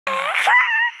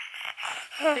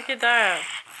Take your dial.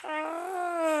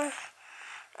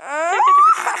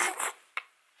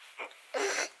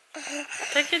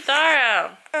 Take your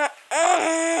dial.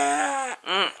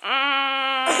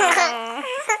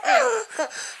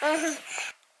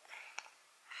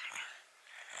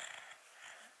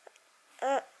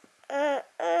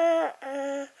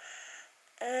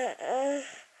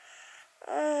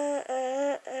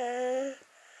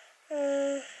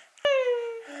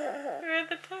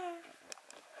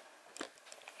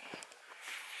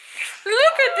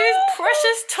 Look at these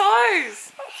precious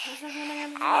toys.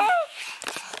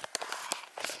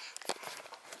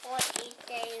 What are you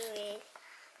doing?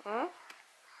 Huh?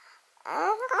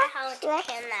 How to kill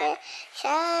that?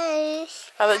 Shows.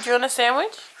 Do you want a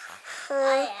sandwich? Oh,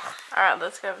 yeah. Alright,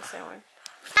 let's go have a sandwich.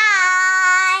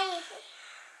 Hi.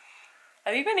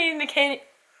 Have you been eating the candy?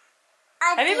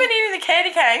 I Have you been eating the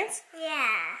candy canes?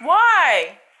 Yeah.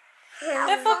 Why?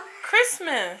 They're for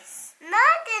Christmas. No,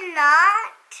 they're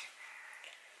not.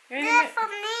 You're They're for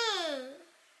me.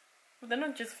 Well, they're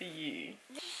not just for you.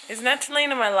 Is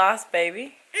Natalina my last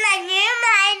baby? No, you're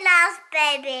my last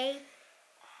baby.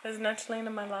 Is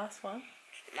Natalina my last one?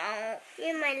 No,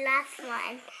 you're my last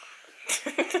one.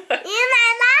 You're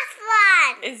my last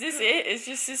one. Is this it? Is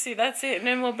just Sissy? That's it?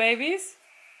 No more babies?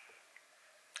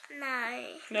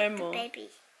 No. No not more. The baby.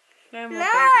 No more No.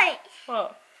 babies.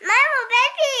 What? No more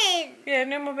babies. Yeah,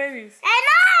 no more babies. I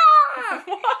know.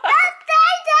 What? Don't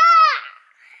say that.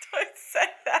 Don't say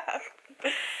that.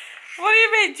 What do you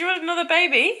mean? Do you want another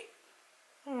baby?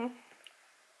 Don't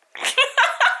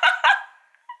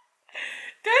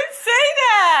say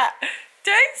that.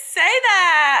 Don't say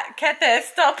that. Kathy,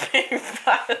 stop being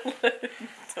violent.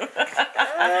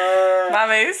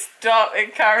 Mummy, stop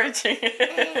encouraging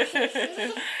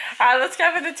it. Alright, let's go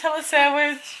have a Nutella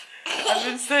sandwich. I've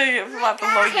been saying it for like the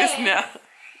longest now.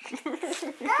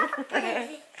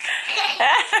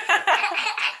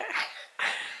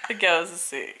 The girls are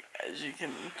sick, as you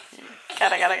can hear.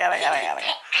 Gotta.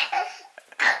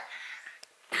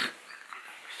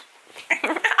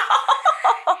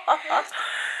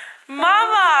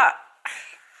 Mama!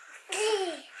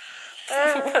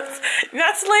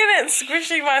 That's leaving it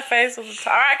squishing my face all the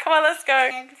time. Alright, come on, let's go.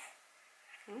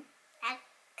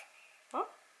 What?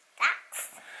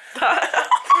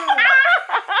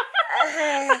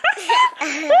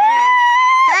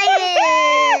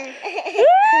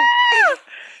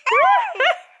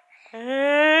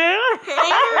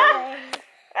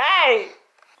 Hey!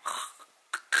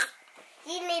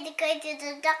 You need to go to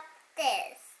the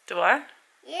doctors. Do I?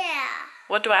 Yeah.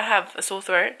 What do I have? A sore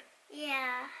throat?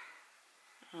 Yeah.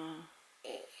 Oh.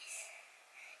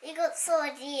 You got sore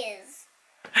ears.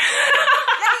 No,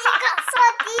 you got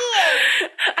sore ears.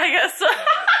 I got sore.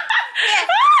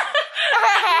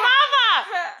 Mama!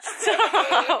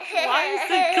 Stop! Why are you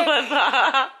so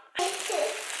clever?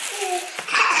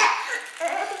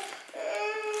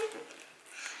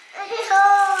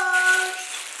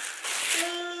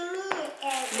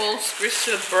 We'll squish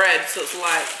the bread so it's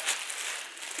light.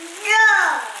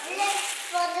 No! Let's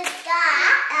for the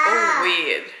dog. Oh,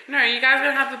 weird. No, you guys are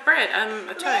gonna have the bread, a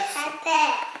toast. We have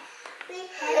it.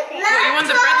 What, you want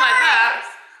the bread like that?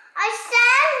 A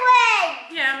sandwich!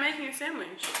 Yeah, I'm making a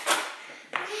sandwich.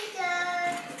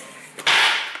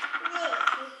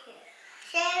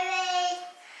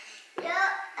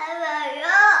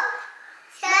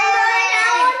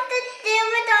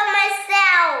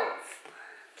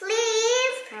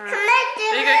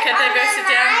 Go sit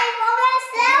down.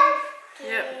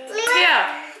 Yep. Here.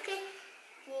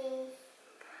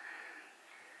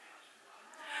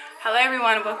 Hello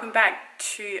everyone, welcome back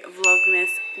to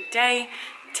Vlogmas day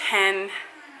 10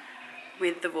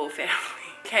 with the Wall family.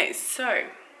 Okay, so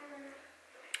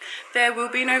there will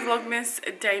be no Vlogmas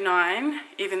day 9,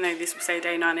 even though this will say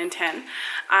day 9 and 10,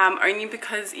 only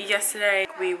because yesterday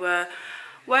we were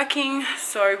working,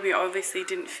 so we obviously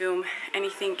didn't film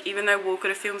anything. Even though Wall could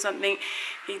have filmed something,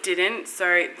 he didn't,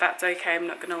 so that's okay. I'm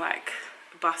not gonna like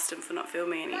bust him for not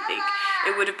filming anything.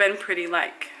 It would have been pretty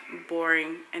like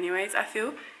boring anyways, I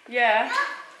feel. Yeah. Not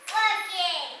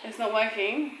working. It's not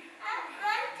working? I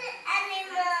want it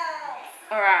anymore.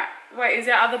 Alright, wait, is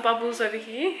there other bubbles over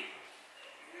here?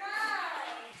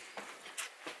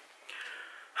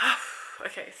 No.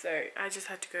 Okay, so I just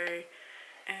had to go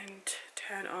and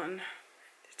turn on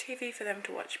TV for them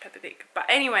to watch Peppa Pig. But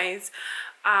anyways,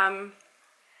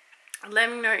 let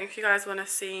me know if you guys want to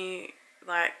see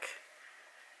like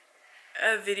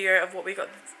a video of what we got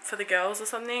for the girls or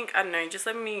something. I don't know, just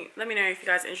let me know if you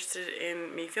guys are interested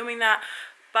in me filming that.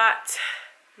 But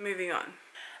moving on,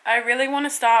 I really want to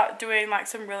start doing like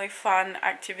some really fun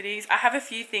activities. I have a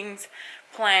few things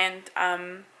planned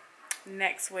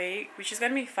next week, which is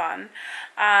going to be fun.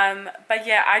 But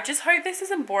yeah, I just hope this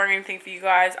isn't boring anything for you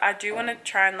guys. I do want to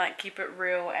try and like keep it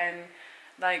real and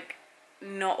like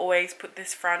not always put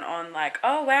this front on like,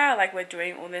 oh wow, like we're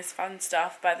doing all this fun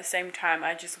stuff, but at the same time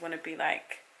I just want to be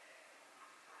like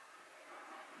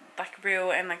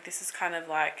real, and like this is kind of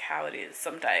like how it is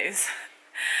some days.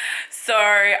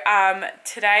 So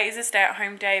today is a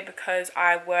stay-at-home day because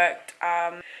I worked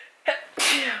and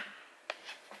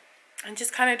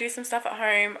just kind of do some stuff at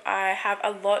home. I have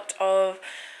a lot of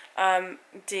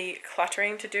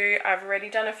decluttering to do. I've already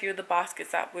done a few of the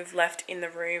baskets that we've left in the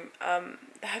room.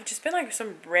 There have just been like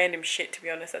some random shit, to be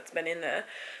honest, that's been in there,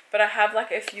 but I have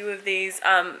like a few of these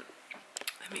let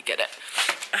me get it.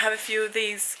 I have a few of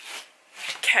these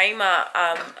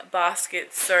Kmart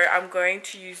baskets, so I'm going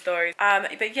to use those.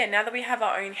 But yeah, now that we have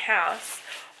our own house,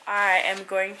 I am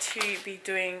going to be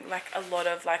doing like a lot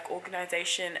of like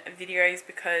organization videos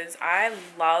because I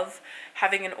love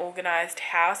having an organized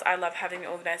house. I love having an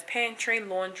organized pantry,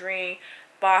 laundry,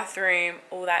 bathroom,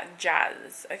 all that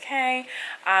jazz. Okay,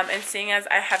 and seeing as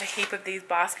I have a heap of these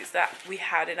baskets that we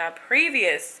had in our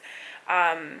previous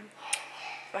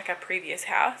like our previous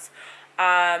house,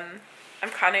 I'm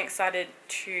kind of excited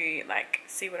to like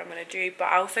see what I'm going to do, but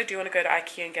I also do want to go to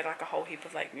IKEA and get like a whole heap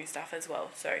of like new stuff as well.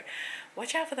 So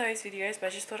watch out for those videos, but I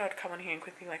just thought I'd come on here and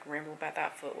quickly like ramble about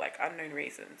that for like unknown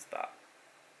reasons, but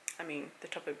I mean the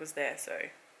topic was there, so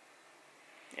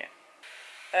yeah.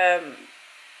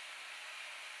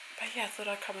 But yeah, I thought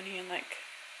I'd come on here and like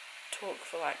talk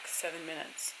for like 7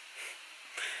 minutes.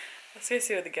 Let's go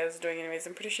see what the girls are doing anyways.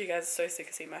 I'm pretty sure you guys are so sick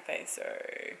of seeing my face, so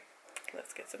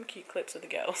let's get some cute clips of the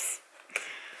girls.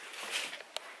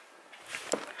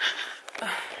 I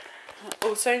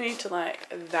also need to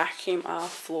like vacuum our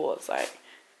floors, like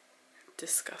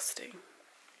disgusting,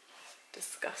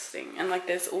 and like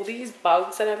there's all these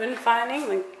bugs that I've been finding,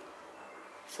 like,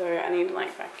 so I need to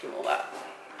like vacuum all that.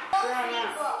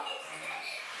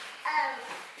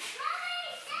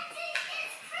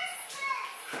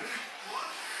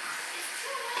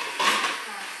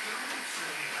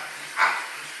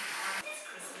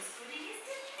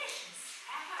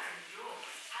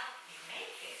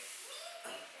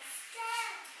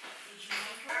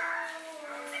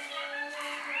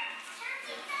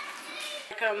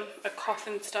 A cough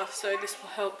and stuff, so this will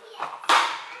help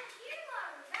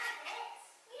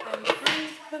them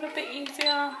breathe a little bit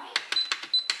easier.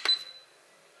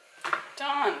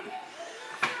 Done.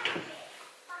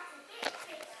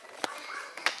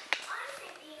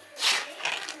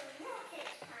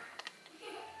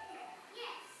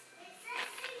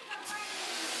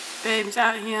 Babe's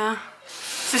out here.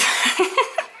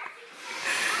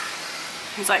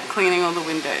 He's like cleaning all the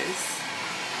windows.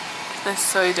 They're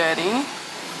so dirty.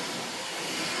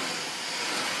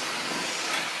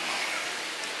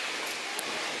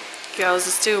 Girls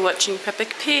are still watching Peppa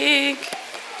Pig.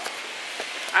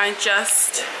 I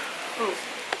just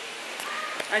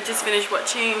finished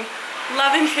watching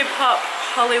Love and Hip Hop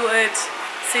Hollywood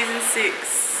season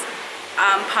 6,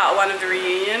 part 1 of the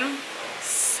reunion.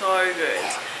 So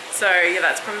good. So yeah,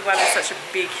 that's probably why there's such a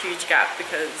big huge gap,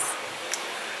 because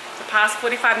the past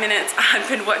 45 minutes I've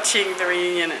been watching the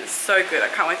reunion. It's so good. I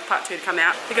can't wait for part 2 to come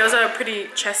out. The girls are pretty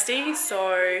chesty,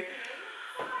 so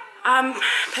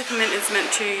peppermint is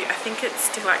meant to, I think it's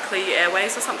to like clear your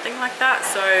airways or something like that.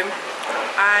 So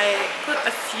I put a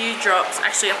few drops,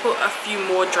 actually I put a few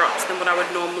more drops than what I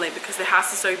would normally, because the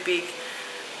house is so big,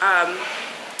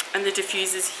 and the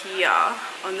diffuser's here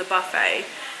on the buffet,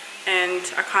 and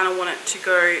I kind of want it to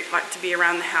go like to be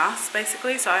around the house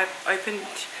basically. So I've opened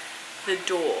the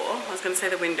door. I was going to say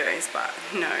the windows, but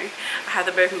no, I had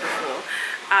them open before.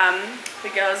 The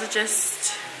girls are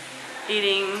just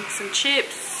eating some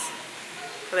chips.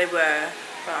 Well, they were,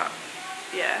 but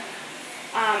yeah.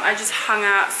 I just hung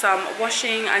out some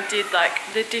washing. I did like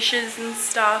the dishes and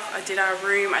stuff. I did our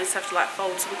room. I just have to like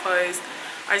fold some clothes.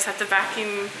 I just have to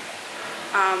vacuum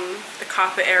the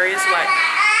carpet areas, like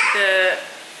the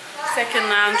second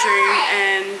lounge room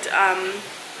and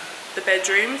the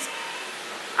bedrooms.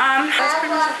 That's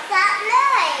pretty much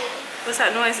it. What's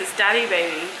that noise? It's Daddy,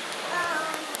 baby.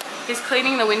 He's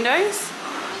cleaning the windows?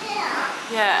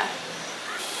 Yeah.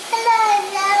 Hello,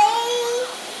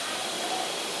 Daddy.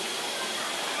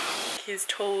 His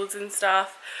tools and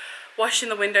stuff, washing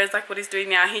the windows, like what he's doing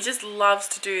now. He just loves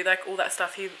to do like all that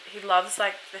stuff. He loves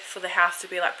like for the house to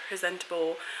be like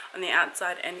presentable on the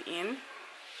outside and in.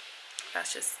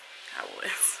 That's just how it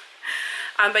is.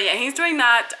 But yeah, he's doing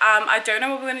that. I don't know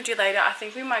what we're going to do later. I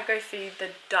think we might go feed the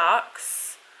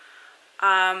ducks.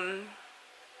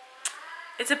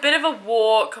 It's a bit of a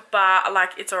walk, but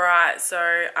like it's alright.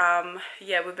 So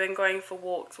yeah, we've been going for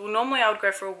walks. Well, normally I would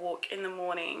go for a walk in the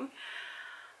morning,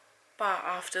 but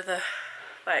after the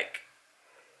like,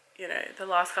 you know, the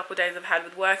last couple of days I've had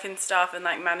with work and stuff and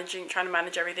like trying to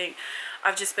manage everything,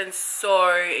 I've just been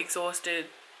so exhausted.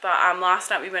 But last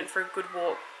night we went for a good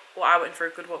walk. Well, I went for a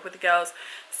good walk with the girls.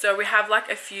 So we have like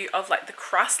a few of like the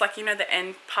crust, like, you know, the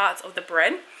end parts of the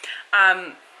bread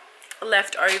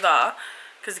left over,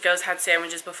 because the girls had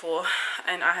sandwiches before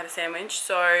and I had a sandwich.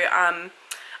 So I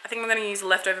think I'm going to use the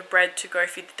leftover bread to go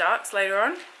feed the ducks later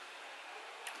on.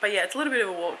 But yeah, it's a little bit of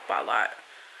a walk, but like,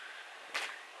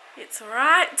 it's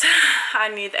alright. I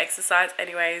need the exercise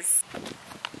anyways.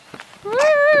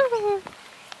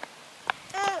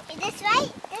 This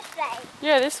way? This way.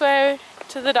 Yeah, this way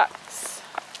to the ducks.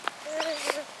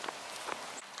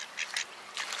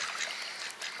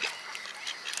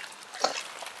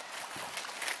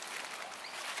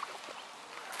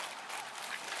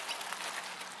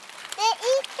 They're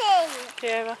eating.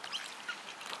 Yeah.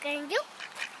 Can you?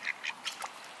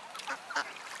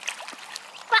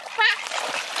 Quack, quack.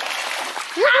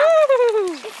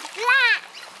 It's black.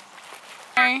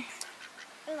 Hey.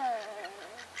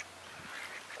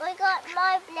 We got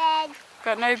no bread.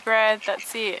 Got no bread,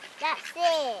 that's it. That's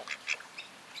it.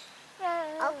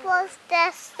 Of course,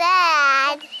 that's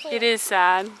sad. It is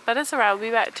sad, but it's alright, we'll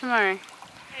be back tomorrow.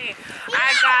 Hey.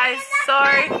 Alright guys,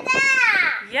 sorry.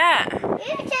 Yeah.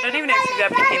 I don't even know if you'll be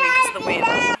able to hear me because of the wind.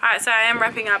 Alright, so I am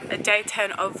wrapping up day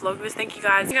 10 of Vlogmas. Thank you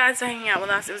guys. For hanging out with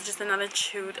us. It was just another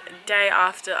chilled day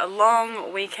after a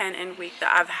long weekend and week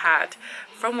that I've had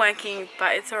from working,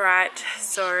 but it's alright.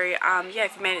 So yeah,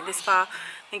 if you made it this far,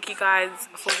 thank you guys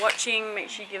for watching. Make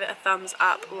sure you give it a thumbs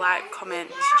up, like,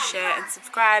 comment, share and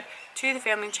subscribe to the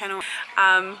family channel.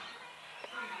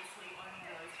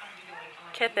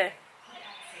 Get there.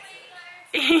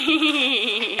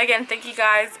 Again, thank you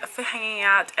guys for hanging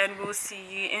out, and we'll see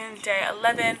you in day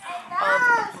 11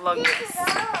 of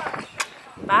Vlogmas.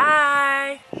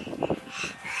 Bye.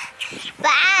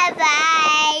 Bye bye.